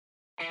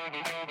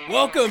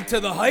Welcome to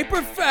the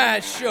Hyper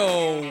Fast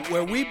Show,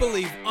 where we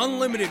believe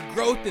unlimited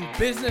growth in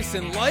business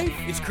and life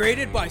is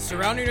created by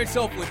surrounding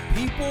yourself with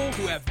people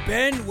who have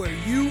been where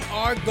you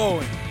are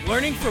going.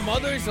 Learning from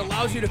others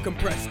allows you to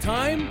compress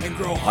time and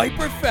grow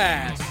hyper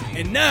fast.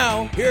 And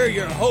now, here are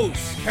your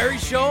hosts, Kerry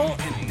Scholl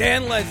and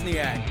Dan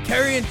Lesniak.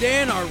 Kerry and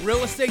Dan are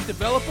real estate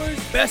developers,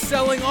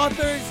 best-selling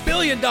authors,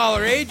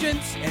 billion-dollar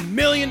agents, and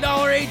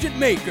million-dollar agent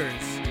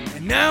makers.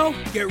 And now,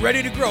 get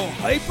ready to grow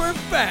hyper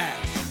fast.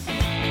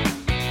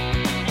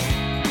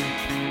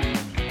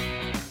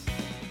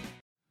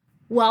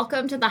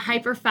 Welcome to the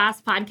Hyper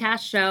Fast Podcast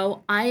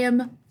Show. I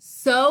am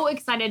so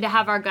excited to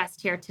have our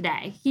guest here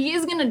today. He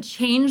is going to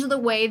change the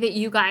way that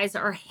you guys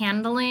are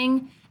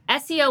handling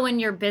SEO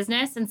in your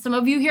business. And some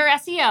of you hear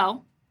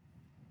SEO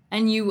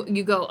and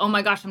you go, oh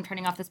my gosh, I'm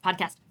turning off this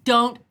podcast.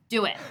 Don't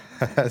do it.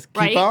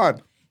 Keep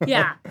on.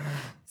 Yeah.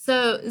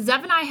 So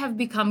Zeev and I have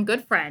become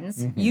good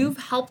friends. Mm-hmm. You've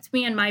helped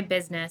me in my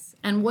business.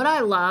 And what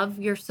I love,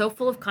 you're so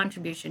full of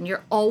contribution.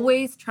 You're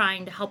always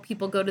trying to help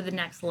people go to the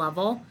next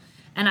level.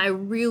 And I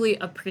really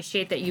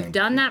appreciate that you've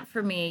done that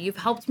for me. You've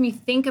helped me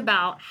think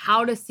about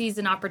how to seize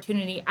an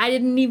opportunity I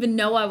didn't even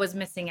know I was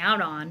missing out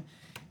on.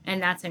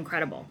 And that's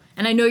incredible.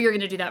 And I know you're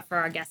going to do that for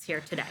our guests here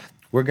today.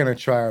 We're going to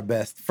try our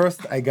best.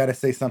 First, I got to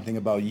say something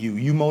about you.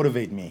 You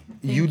motivate me.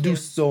 You do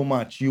so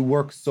much. You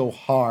work so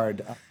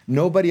hard.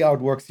 Nobody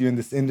outworks you in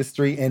this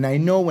industry. And I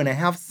know when I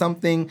have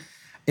something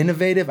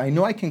innovative, I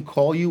know I can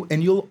call you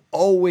and you'll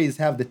always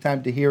have the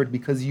time to hear it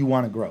because you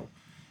want to grow.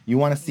 You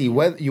want to see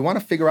whether you want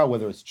to figure out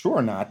whether it's true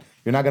or not.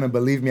 You're not going to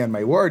believe me on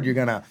my word. You're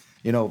going to,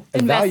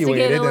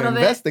 evaluate it and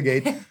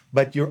investigate.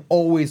 But you're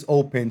always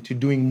open to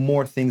doing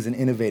more things and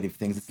innovative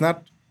things. It's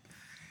not,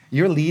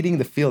 you're leading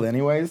the field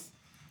anyways,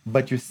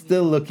 but you're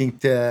still looking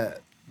to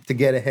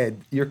get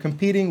ahead. You're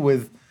competing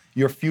with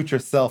your future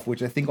self,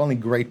 which I think only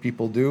great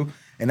people do.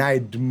 And I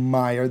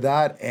admire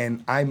that.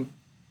 And I'm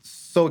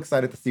so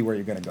excited to see where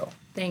you're going to go.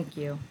 Thank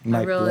you.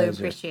 I really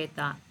appreciate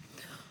that.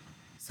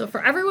 So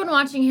for everyone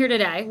watching here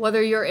today,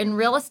 whether you're in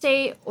real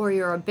estate or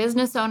you're a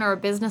business owner or a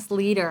business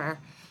leader,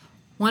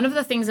 one of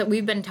the things that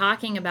we've been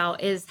talking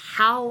about is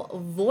how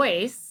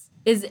voice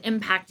is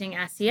impacting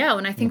SEO.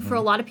 And I think for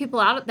a lot of people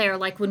out there,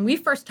 like when we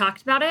first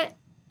talked about it,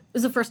 it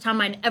was the first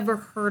time I'd ever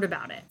heard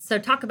about it. So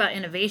talk about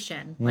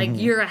innovation, like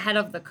you're ahead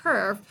of the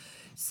curve.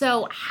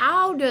 So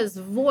how do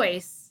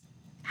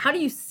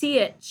you see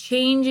it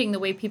changing the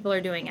way people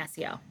are doing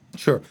SEO?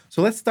 Sure.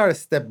 So let's start a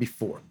step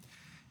before.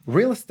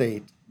 Real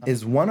estate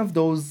is one of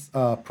those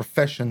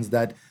professions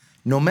that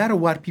no matter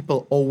what,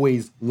 people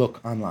always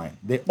look online.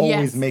 They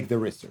always make the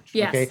research.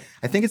 Yes. Okay.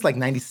 I think it's like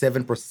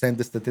 97%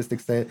 the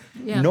statistics say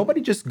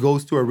nobody just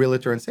goes to a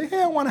realtor and say,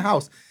 hey, I want a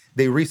house.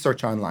 They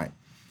research online.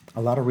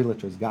 A lot of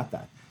realtors got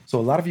that. So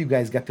a lot of you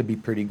guys got to be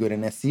pretty good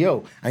in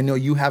SEO. I know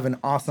you have an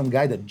awesome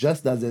guy that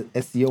just does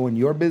SEO in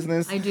your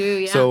business. I do,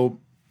 yeah. So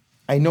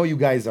I know you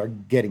guys are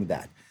getting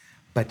that.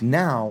 But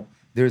now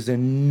there's a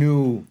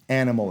new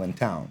animal in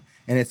town,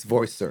 and it's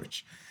voice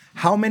search.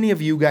 How many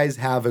of you guys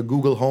have a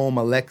Google Home,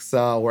 Alexa,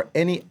 or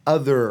any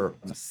other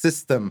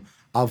system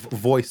of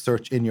voice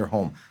search in your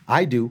home?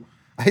 I do.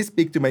 I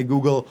speak to my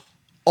Google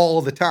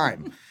all the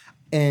time.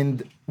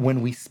 And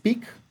when we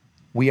speak,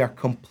 we are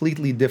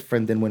completely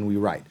different than when we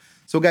write.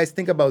 So guys,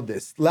 think about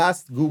this.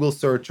 Last Google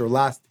search or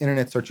last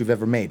internet search you've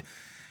ever made,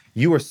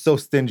 you were so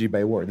stingy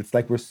by word. It's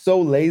like we're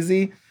so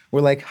lazy.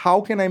 We're like,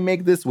 how can I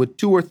make this with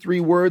 2 or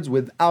 3 words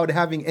without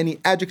having any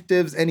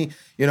adjectives, any,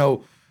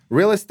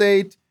 real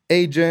estate,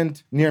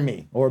 agent, near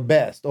me, or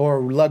best, or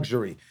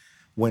luxury.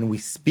 When we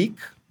speak,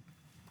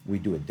 we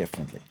do it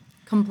differently.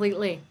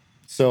 Completely.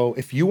 So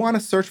if you want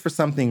to search for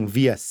something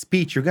via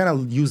speech, you're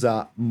going to use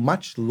a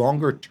much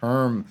longer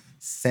term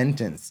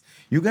sentence.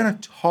 You're going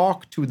to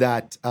talk to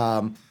that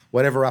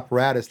whatever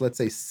apparatus, let's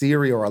say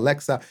Siri or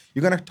Alexa.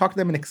 You're going to talk to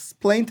them and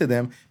explain to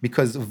them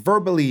because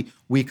verbally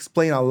we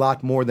explain a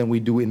lot more than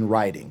we do in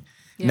writing.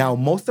 Yeah. Now,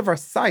 most of our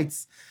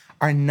sites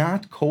are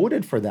not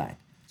coded for that.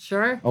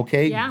 Sure.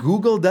 Okay. Yeah.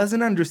 Google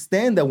doesn't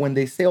understand that when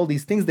they say all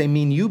these things, they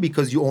mean you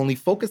because you only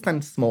focused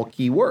on small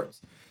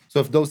keywords.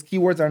 So if those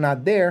keywords are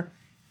not there,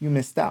 you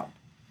missed out.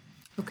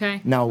 Okay.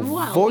 Now,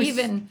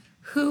 even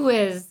who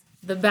is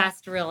the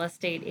best real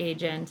estate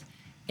agent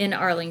in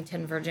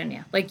Arlington,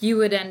 Virginia? Like you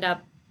would end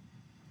up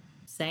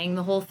saying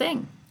the whole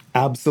thing.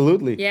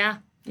 Absolutely. Yeah.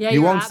 Yeah.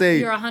 You won't say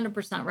you're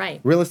 100% right.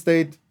 Real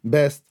estate,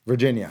 best,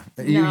 Virginia.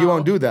 No. You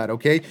won't do that,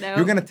 okay? No.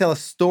 You're going to tell a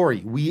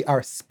story. We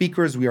are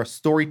speakers. We are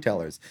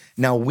storytellers.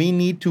 Now, we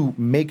need to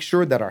make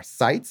sure that our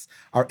sites,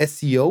 our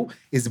SEO,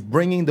 is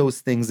bringing those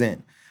things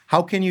in.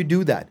 How can you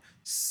do that?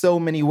 So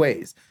many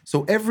ways.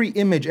 So every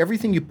image,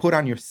 everything you put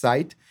on your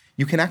site,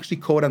 you can actually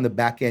code on the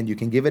back end. You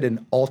can give it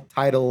an alt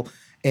title.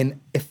 And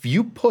if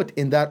you put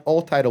in that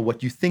alt title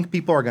what you think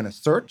people are going to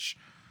search,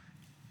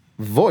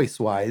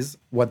 voice-wise,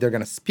 what they're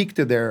going to speak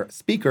to their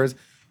speakers,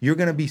 you're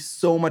going to be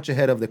so much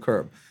ahead of the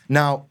curve.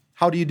 Now,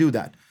 how do you do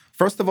that?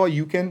 First of all,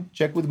 you can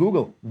check with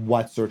Google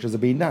what searches are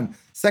being done.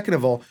 Second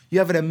of all, you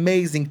have an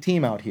amazing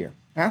team out here.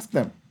 Ask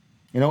them,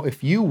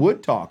 if you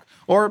would talk.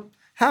 Or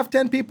Have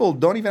 10 people.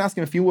 Don't even ask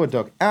him if you would,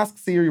 Doug. Ask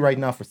Siri right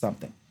now for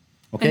something.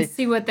 Okay? And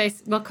see what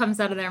comes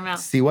out of their mouth.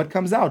 See what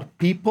comes out.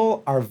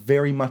 People are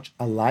very much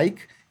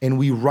alike, and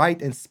we write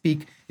and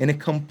speak in a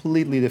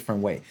completely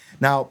different way.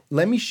 Now,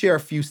 let me share a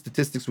few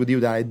statistics with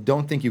you that I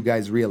don't think you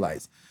guys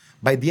realize.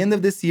 By the end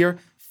of this year,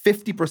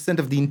 50%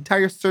 of the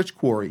entire search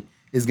query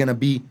is going to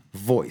be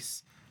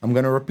voice. I'm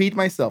going to repeat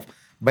myself.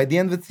 By the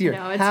end of this year,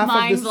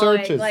 half of the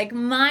searches. Like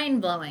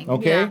mind-blowing.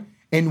 Okay? Yeah.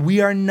 And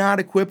we are not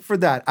equipped for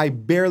that. I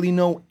barely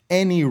know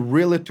any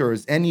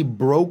realtors, any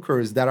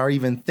brokers that are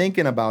even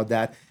thinking about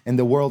that, and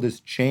the world is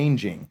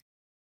changing.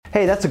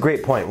 Hey, that's a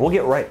great point. We'll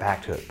get right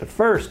back to it. But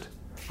first,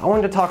 I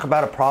wanted to talk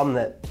about a problem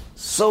that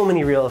so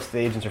many real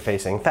estate agents are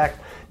facing. In fact,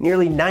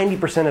 nearly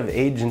 90% of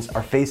agents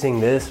are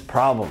facing this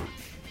problem.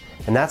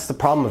 And that's the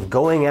problem of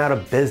going out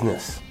of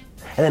business.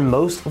 And then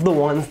most of the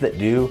ones that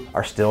do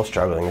are still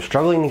struggling. They're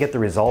struggling to get the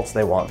results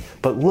they want.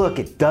 But look,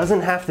 it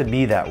doesn't have to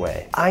be that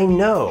way. I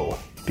know,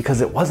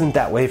 because it wasn't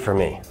that way for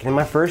me. In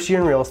my first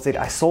year in real estate,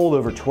 I sold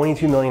over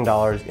 $22 million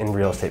in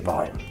real estate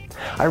volume.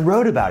 I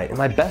wrote about it in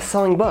my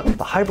best-selling book,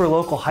 The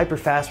Hyperlocal,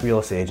 Hyperfast Real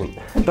Estate Agent,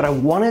 but I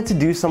wanted to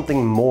do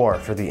something more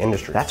for the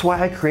industry. That's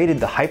why I created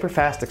the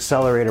Hyperfast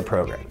Accelerator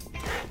program.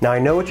 Now I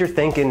know what you're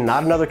thinking,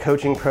 not another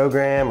coaching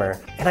program,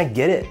 and I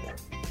get it.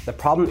 The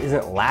problem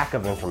isn't lack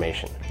of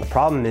information. The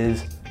problem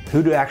is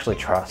who to actually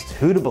trust,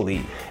 who to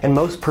believe. And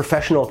most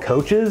professional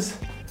coaches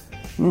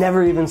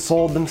never even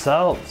sold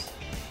themselves.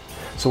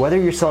 So whether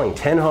you're selling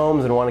 10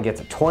 homes and want to get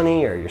to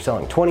 20, or you're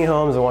selling 20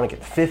 homes and want to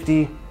get to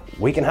 50,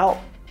 we can help,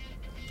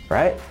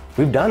 right?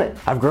 We've done it.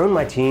 I've grown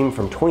my team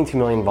from 22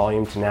 million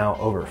volume to now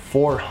over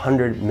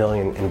 400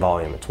 million in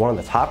volume. It's one of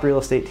the top real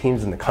estate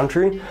teams in the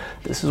country.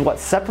 This is what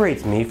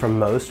separates me from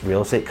most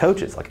real estate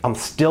coaches. Like, I'm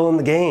still in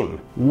the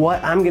game.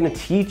 What I'm gonna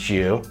teach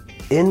you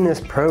in this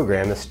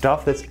program is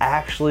stuff that's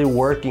actually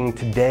working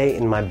today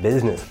in my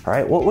business, all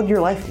right? What would your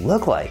life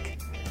look like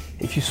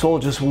if you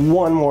sold just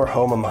one more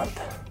home a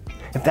month?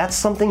 If that's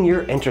something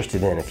you're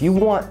interested in, if you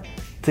want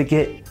to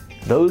get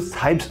those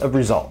types of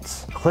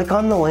results, click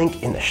on the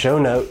link in the show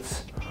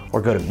notes or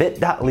go to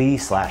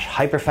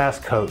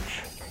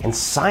bit.ly/hyperfastcoach and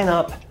sign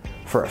up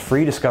for a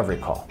free discovery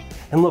call.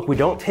 And look, we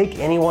don't take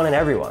anyone and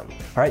everyone,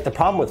 all right? The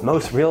problem with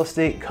most real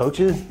estate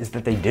coaches is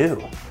that they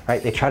do,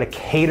 right? They try to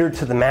cater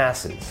to the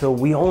masses. So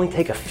we only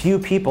take a few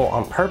people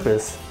on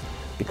purpose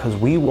because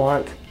we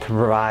want to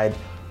provide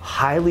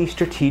highly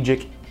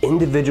strategic,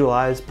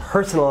 individualized,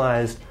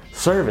 personalized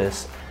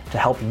service to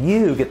help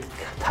you get the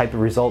type of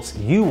results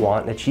you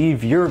want and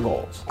achieve your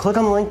goals. Click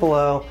on the link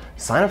below,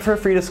 sign up for a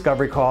free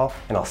discovery call,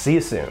 and I'll see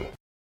you soon.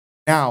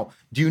 Now,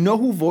 do you know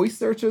who voice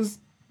searches,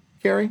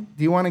 Carrie?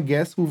 Do you want to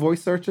guess who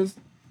voice searches?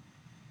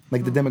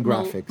 Like the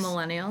demographics.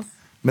 Millennials.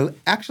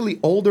 Actually,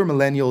 older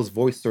millennials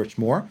voice search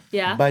more.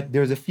 Yeah. But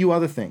there's a few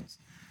other things.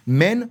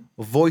 Men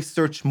voice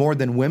search more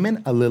than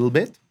women a little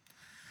bit.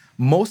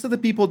 Most of the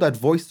people that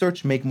voice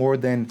search make more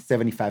than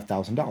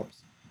 $75,000.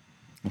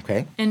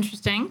 Okay.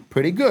 Interesting.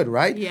 Pretty good,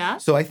 right? Yeah.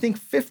 So I think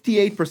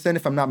 58%,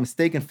 if I'm not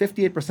mistaken,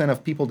 58%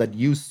 of people that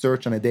use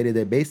search on a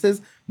day-to-day basis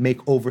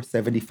make over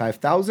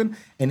 $75,000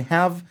 and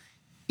have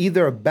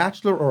either a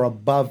bachelor or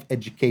above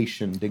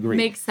education degree.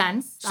 Makes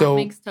sense. That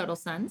makes total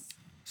sense.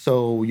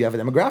 So you have a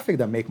demographic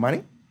that make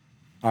money,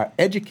 are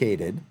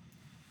educated.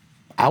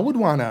 I would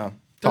want to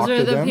talk to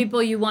them. Those are the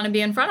people you want to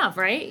be in front of,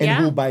 right? And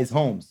who buys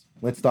homes.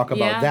 Let's talk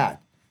about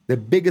that. The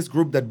biggest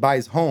group that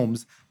buys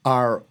homes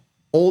are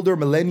older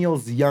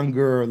millennials,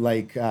 younger,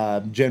 like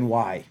Gen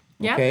Y,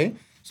 okay? Yep.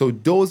 So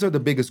those are the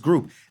biggest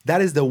group.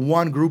 That is the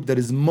one group that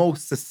is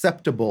most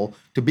susceptible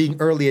to being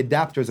early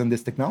adapters in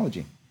this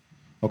technology,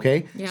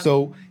 okay? Yep.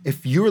 So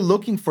if you're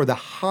looking for the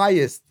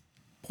highest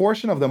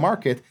portion of the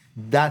market,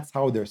 that's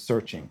how they're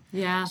searching.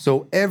 Yeah.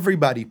 So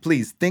everybody,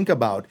 please think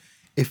about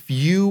if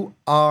you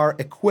are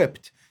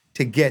equipped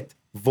to get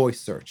voice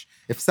search.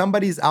 If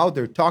somebody's out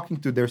there talking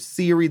to their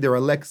Siri, their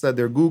Alexa,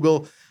 their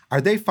Google,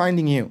 are they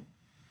finding you?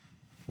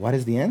 What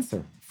is the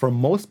answer? For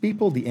most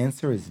people, the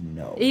answer is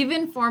no.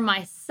 Even for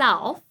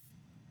myself,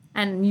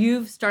 and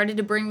you've started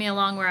to bring me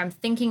along where I'm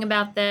thinking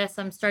about this,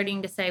 I'm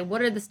starting to say,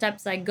 what are the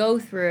steps I go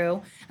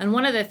through? And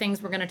one of the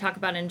things we're going to talk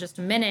about in just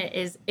a minute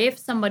is if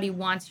somebody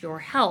wants your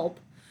help,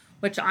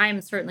 which I'm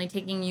certainly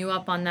taking you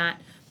up on that,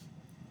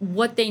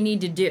 what they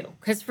need to do.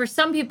 Because for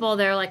some people,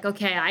 they're like,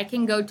 okay, I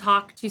can go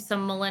talk to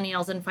some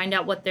millennials and find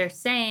out what they're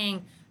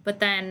saying, but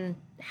then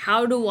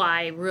how do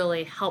I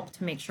really help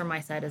to make sure my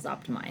site is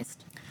optimized?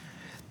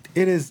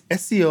 It is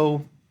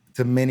SEO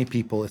to many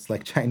people. It's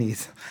like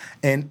Chinese.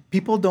 And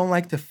people don't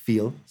like to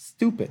feel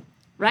stupid.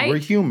 Right. We're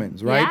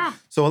humans, right? Yeah.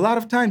 So a lot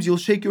of times you'll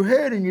shake your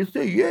head and you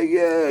say,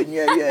 yeah,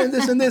 and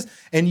this and this.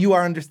 And you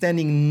are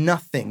understanding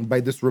nothing by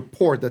this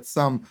report that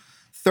some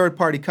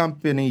third-party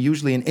company,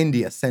 usually in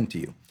India, sent to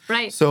you.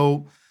 Right.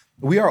 So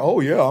we are,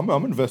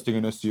 I'm investing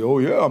in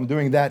SEO. Yeah, I'm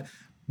doing that.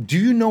 Do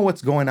you know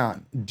what's going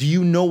on? Do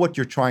you know what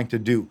you're trying to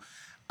do?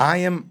 I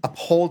am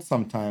appalled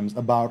sometimes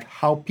about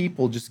how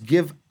people just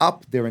give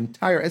up their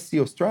entire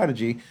SEO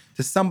strategy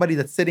to somebody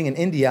that's sitting in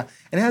India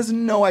and has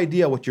no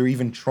idea what you're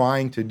even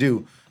trying to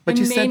do. but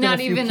you may sent in a not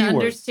few even keywords.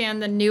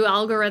 understand the new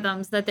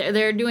algorithms that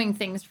they're doing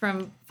things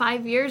from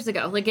 5 years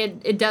ago. Like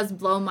it does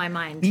blow my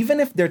mind. Even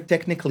if they're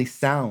technically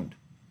sound,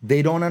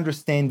 they don't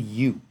understand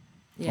you.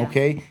 Yeah.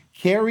 Okay?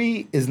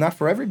 Carry is not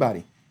for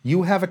everybody.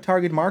 You have a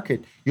target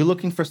market. You're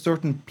looking for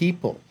certain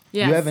people.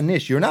 Yes. You have a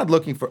niche. You're not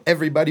looking for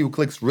everybody who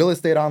clicks real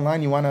estate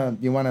online. You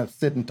wanna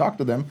sit and talk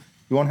to them.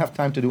 You won't have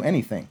time to do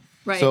anything.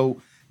 Right.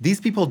 So these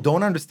people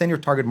don't understand your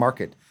target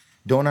market,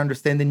 don't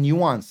understand the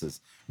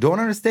nuances, don't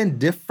understand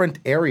different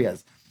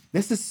areas.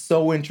 This is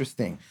so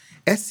interesting.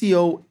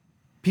 SEO,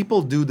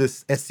 people do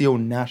this SEO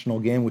national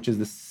game, which is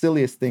the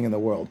silliest thing in the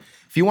world.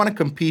 If you want to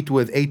compete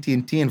with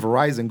AT&T and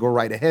Verizon, go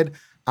right ahead.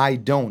 I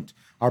don't.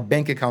 Our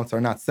bank accounts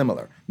are not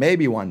similar.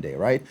 Maybe one day,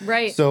 right?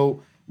 Right.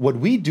 So what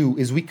we do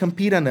is we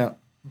compete on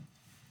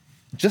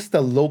just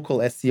a local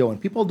SEO, and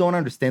people don't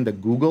understand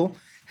that Google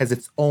has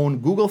its own.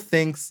 Google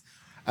thinks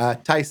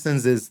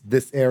Tyson's is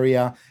this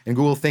area, and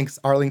Google thinks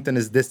Arlington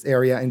is this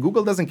area, and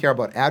Google doesn't care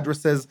about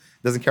addresses,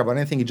 doesn't care about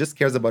anything. It just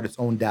cares about its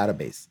own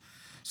database.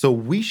 So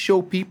we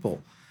show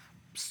people,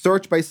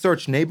 search by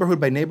search, neighborhood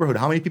by neighborhood,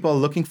 how many people are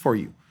looking for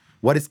you,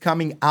 what is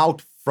coming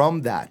out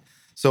from that.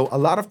 So a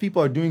lot of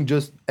people are doing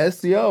just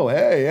SEO.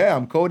 Hey, yeah,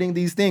 I'm coding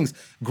these things.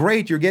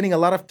 Great, you're getting a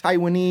lot of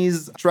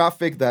Taiwanese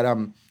traffic that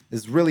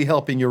is really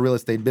helping your real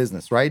estate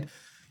business, right?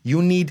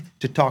 You need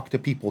to talk to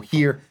people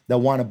here that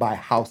want to buy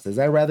houses.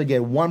 I'd rather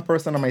get one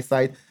person on my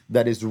site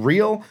that is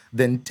real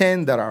than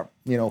 10 that are,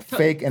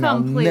 fake, and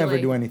Completely. I'll never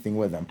do anything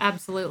with them.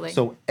 Absolutely.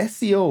 So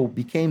SEO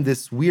became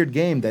this weird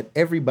game that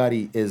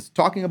everybody is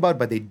talking about,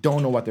 but they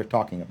don't know what they're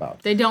talking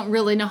about. They don't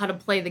really know how to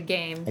play the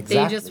game. Exactly.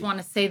 They just want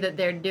to say that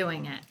they're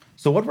doing it.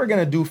 So what we're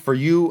going to do for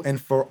you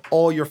and for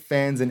all your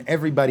fans and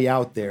everybody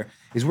out there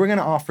is we're going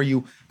to offer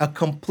you a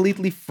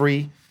completely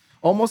free,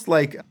 almost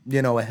like,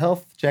 a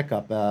health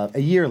checkup, a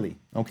yearly,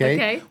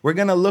 okay? We're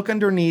going to look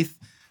underneath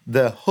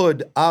the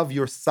hood of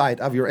your site,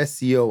 of your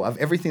SEO, of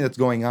everything that's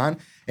going on,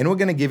 and we're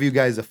going to give you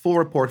guys a full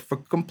report for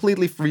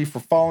completely free for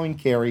following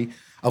Carrie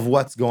of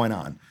what's going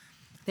on.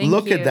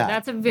 Look at that.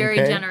 That's a very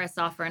generous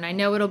offer, and I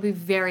know it'll be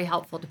very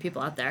helpful to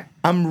people out there.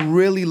 I'm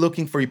really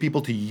looking for you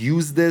people to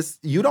use this.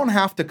 You don't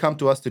have to come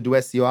to us to do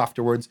SEO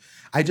afterwards.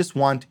 I just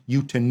want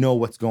you to know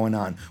what's going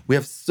on. We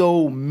have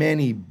so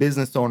many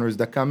business owners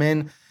that come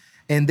in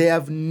and they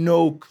have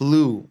no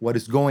clue what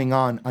is going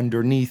on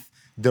underneath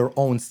their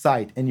own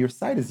site. And your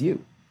site is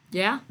you.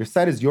 Yeah. Your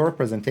site is your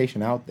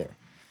representation out there.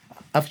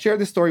 I've shared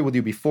this story with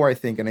you before, I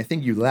think, and I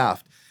think you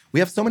laughed. We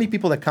have so many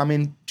people that come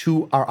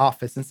into our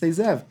office and say,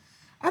 Zeev,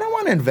 I don't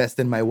want to invest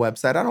in my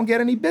website. I don't get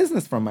any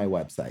business from my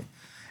website.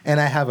 And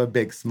I have a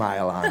big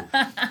smile on.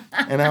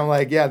 And I'm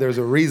like, yeah, there's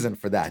a reason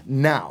for that.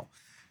 Now,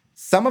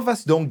 some of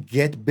us don't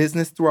get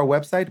business through our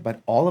website, but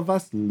all of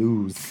us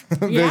lose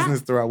business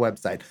through our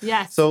website.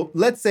 Yes. So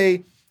let's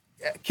say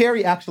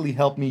Carrie actually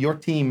helped me, your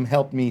team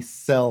helped me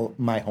sell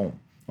my home.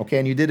 Okay,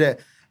 and you did an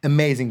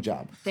amazing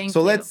job. Thank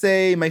you. you. Let's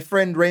say my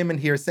friend Raymond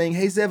here is saying,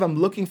 hey, Zeev, I'm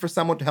looking for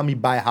someone to help me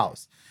buy a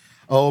house.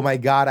 Oh my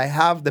God, I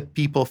have the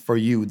people for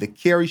you. The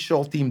Carrie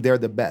Scholl team, they're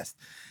the best.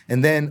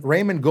 And then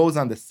Raymond goes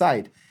on the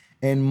site,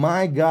 and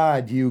my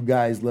God, you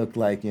guys look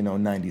like,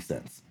 90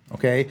 cents,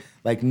 okay?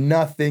 Like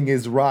nothing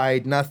is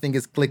right, nothing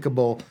is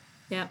clickable.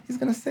 Yeah. He's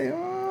gonna say,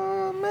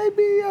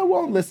 maybe I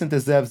won't listen to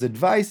Zeev's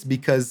advice,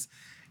 because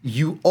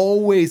you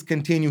always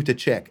continue to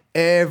check.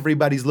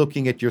 Everybody's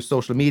looking at your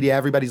social media,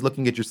 everybody's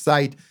looking at your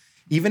site.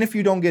 Even if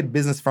you don't get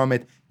business from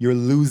it, you're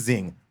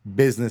losing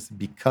business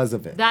because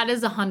of it. That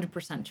is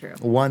 100% true.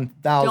 1,000%.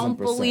 Don't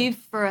believe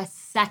for a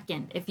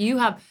second. If you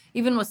have,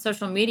 even with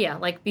social media,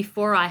 like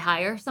before I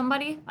hire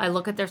somebody, I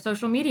look at their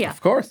social media. Of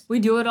course. We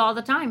do it all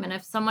the time. And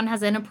if someone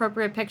has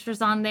inappropriate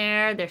pictures on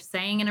there, they're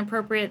saying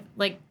inappropriate,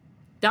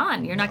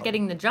 done. You're not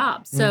getting the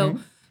job. So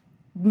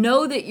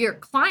know that your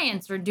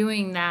clients are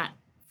doing that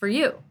for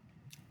you.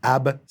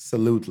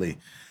 Absolutely.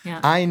 Yeah.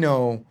 I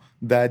know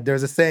that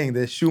there's a saying,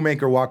 the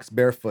shoemaker walks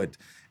barefoot.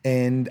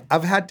 And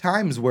I've had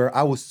times where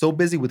I was so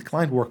busy with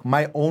client work,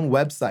 my own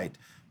website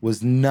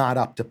was not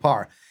up to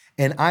par.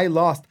 And I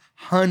lost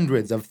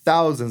hundreds of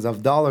thousands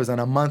of dollars on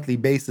a monthly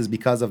basis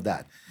because of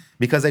that.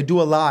 Because I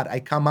do a lot. I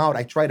come out,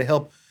 I try to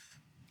help,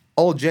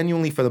 all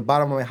genuinely for the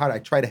bottom of my heart, I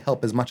try to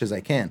help as much as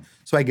I can.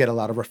 So I get a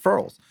lot of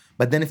referrals.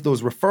 But then if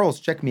those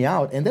referrals check me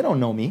out and they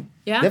don't know me,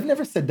 they've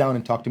never sat down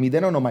and talked to me,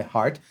 they don't know my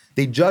heart,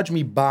 they judge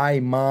me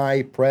by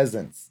my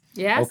presence.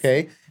 Yes.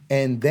 Okay?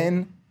 And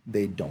then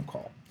they don't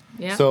call.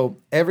 Yeah. So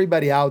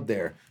everybody out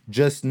there,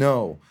 just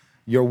know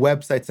your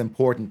website's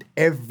important.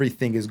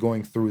 Everything is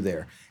going through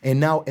there. And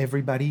now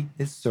everybody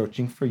is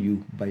searching for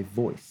you by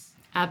voice.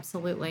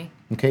 Absolutely.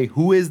 Okay,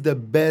 who is the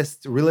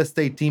best real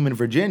estate team in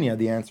Virginia?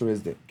 The answer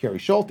is the Carrie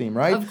Scholl team,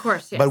 right? Of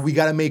course, yes. But we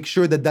got to make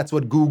sure that that's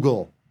what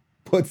Google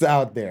puts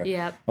out there.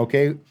 Yep.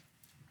 Okay,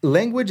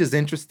 language is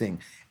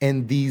interesting.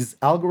 And these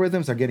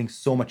algorithms are getting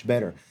so much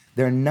better.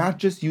 They're not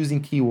just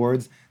using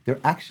keywords, they're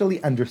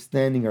actually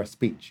understanding our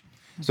speech.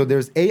 So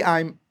there's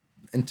AI,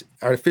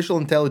 artificial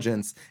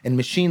intelligence, and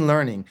machine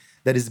learning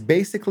that is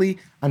basically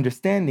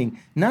understanding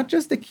not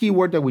just the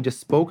keyword that we just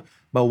spoke,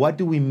 but what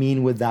do we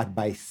mean with that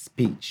by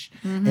speech?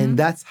 And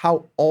that's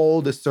how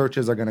all the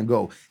searches are going to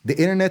go. The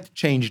internet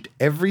changed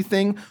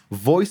everything.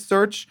 Voice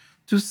search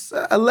to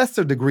a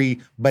lesser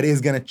degree, but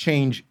is going to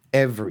change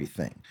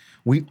everything.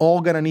 We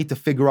all going to need to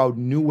figure out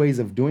new ways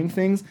of doing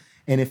things.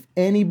 And if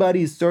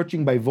anybody is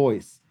searching by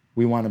voice,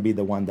 we want to be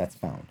the one that's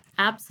found.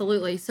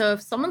 Absolutely. So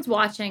if someone's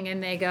watching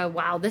and they go,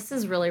 wow, this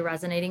is really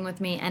resonating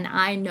with me, and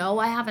I know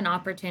I have an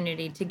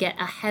opportunity to get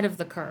ahead of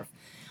the curve.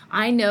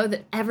 I know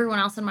that everyone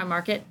else in my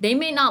market, they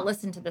may not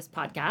listen to this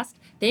podcast.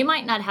 They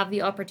might not have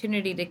the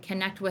opportunity to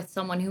connect with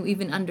someone who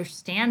even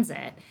understands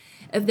it.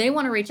 If they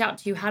want to reach out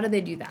to you, how do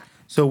they do that?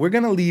 So we're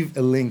going to leave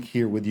a link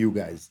here with you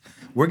guys.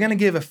 We're going to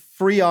give a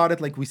free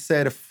audit, like we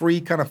said, a free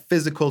kind of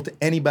physical to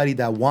anybody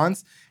that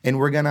wants. And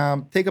we're going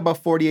to take about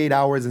 48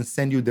 hours and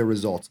send you the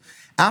results.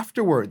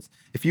 Afterwards,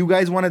 if you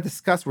guys want to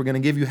discuss, we're going to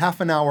give you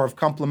half an hour of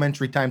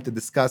complimentary time to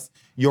discuss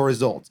your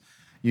results.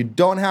 You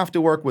don't have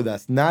to work with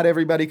us. Not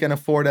everybody can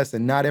afford us,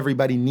 and not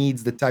everybody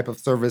needs the type of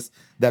service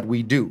that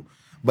we do.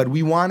 But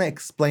we want to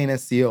explain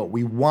SEO.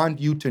 We want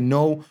you to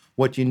know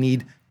what you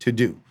need to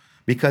do,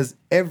 because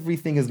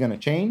everything is going to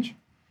change,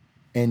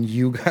 and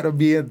you got to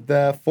be at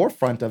the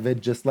forefront of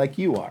it just like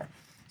you are.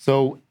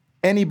 So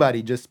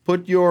anybody, just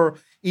put your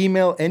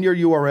email and your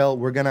URL.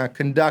 We're going to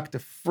conduct a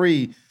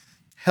free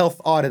health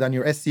audit on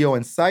your SEO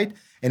and site.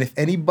 And if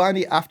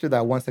anybody after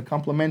that wants a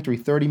complimentary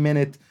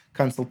 30-minute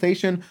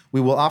consultation,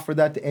 we will offer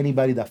that to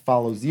anybody that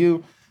follows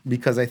you,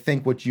 because I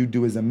think what you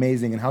do is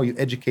amazing, and how you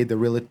educate the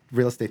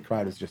real estate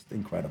crowd is just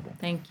incredible.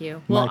 Thank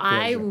you. Well,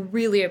 I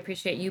really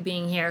appreciate you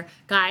being here.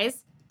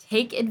 Guys,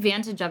 take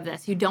advantage of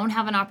this. You don't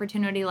have an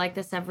opportunity like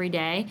this every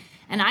day.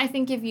 And I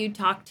think if you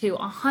talk to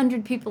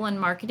 100 people in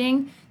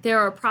marketing, there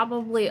are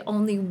probably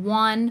only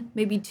one,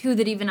 maybe two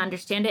that even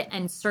understand it,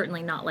 and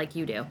certainly not like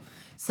you do.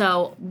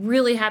 So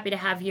really happy to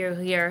have you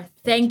here.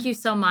 Thank you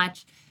so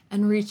much.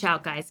 And reach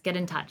out, guys. Get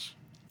in touch.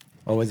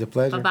 Always a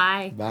pleasure.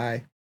 Bye-bye.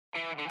 Bye.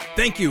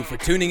 Thank you for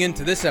tuning in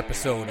to this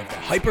episode of the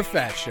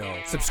Hyperfast Show.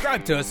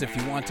 Subscribe to us if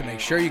you want to make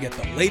sure you get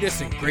the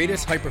latest and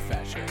greatest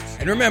Hyperfast shows.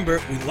 And remember,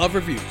 we love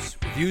reviews.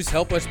 Reviews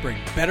help us bring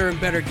better and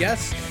better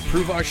guests and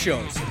improve our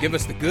shows. So give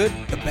us the good,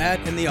 the bad,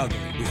 and the ugly.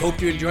 We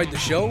hope you enjoyed the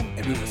show,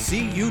 and we will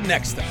see you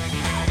next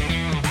time.